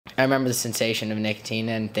I remember the sensation of nicotine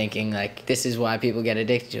and thinking, like, this is why people get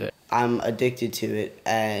addicted to it. I'm addicted to it,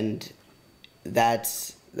 and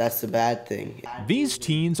that's the bad thing. These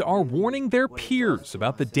teens are warning their peers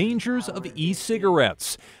about the dangers of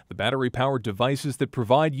e-cigarettes, the battery-powered devices that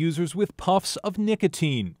provide users with puffs of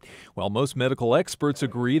nicotine. While most medical experts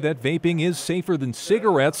agree that vaping is safer than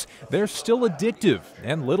cigarettes, they're still addictive,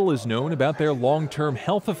 and little is known about their long-term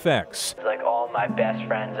health effects. Like, all my best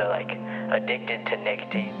friends are like addicted to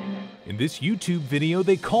nicotine. In this YouTube video,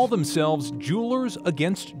 they call themselves Juulers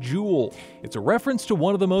Against Juul. It's a reference to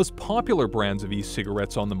one of the most popular brands of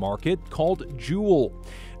e-cigarettes on the market, called Juul.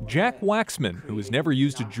 Jack Waxman, who has never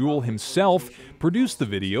used a Juul himself, produced the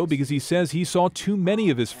video because he says he saw too many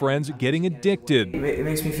of his friends getting addicted. It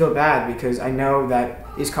makes me feel bad because I know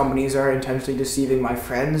that these companies are intentionally deceiving my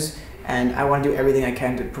friends, and I want to do everything I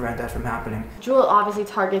can to prevent that from happening. Juul obviously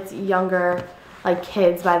targets younger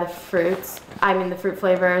kids by the fruits. I mean the fruit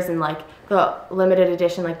flavors and like the limited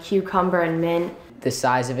edition like cucumber and mint. The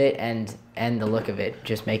size of it and the look of it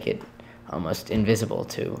just make it almost invisible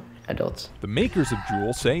to adults. The makers of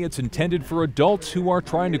Juul say it's intended for adults who are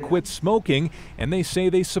trying to quit smoking, and they say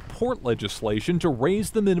they support legislation to raise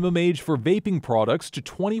the minimum age for vaping products to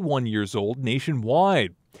 21 years old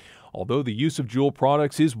nationwide. Although the use of Juul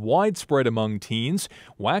products is widespread among teens,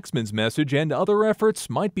 Waxman's message and other efforts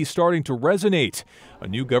might be starting to resonate. A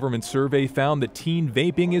new government survey found that teen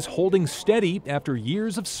vaping is holding steady after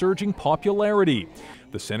years of surging popularity.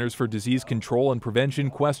 The Centers for Disease Control and Prevention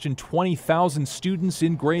questioned 20,000 students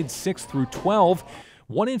in grades 6 through 12.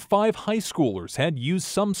 1 in 5 high schoolers had used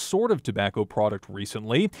some sort of tobacco product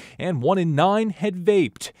recently, and 1 in 9 had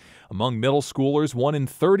vaped. Among middle schoolers, 1 in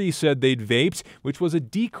 30 said they'd vaped, which was a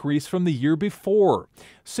decrease from the year before.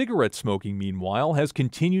 Cigarette smoking, meanwhile, has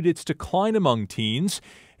continued its decline among teens.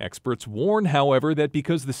 Experts warn, however, that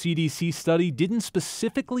because the CDC study didn't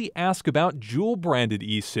specifically ask about Juul-branded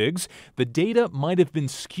e-cigs, the data might have been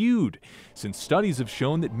skewed, since studies have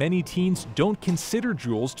shown that many teens don't consider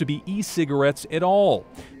Juuls to be e-cigarettes at all.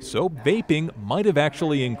 So vaping might have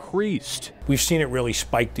actually increased. We've seen it really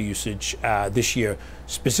spike the usage this year,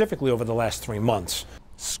 specifically over the last 3 months.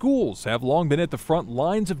 Schools have long been at the front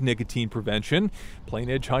lines of nicotine prevention. Plain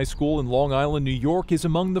Edge High School in Long Island, New York is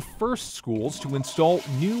among the first schools to install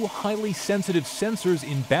new highly sensitive sensors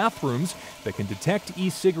in bathrooms that can detect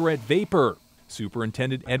e-cigarette vapor.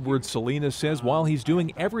 Superintendent Edward Salinas says while he's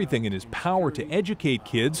doing everything in his power to educate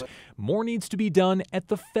kids, more needs to be done at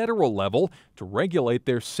the federal level to regulate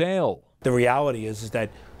their sale. The reality is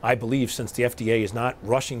that I believe since the FDA is not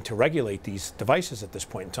rushing to regulate these devices at this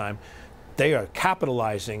point in time, they are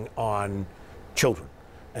capitalizing on children,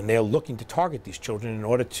 and they're looking to target these children in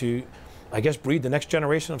order to, I guess, breed the next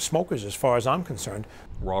generation of smokers, as far as I'm concerned.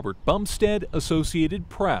 Robert Bumstead, Associated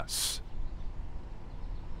Press.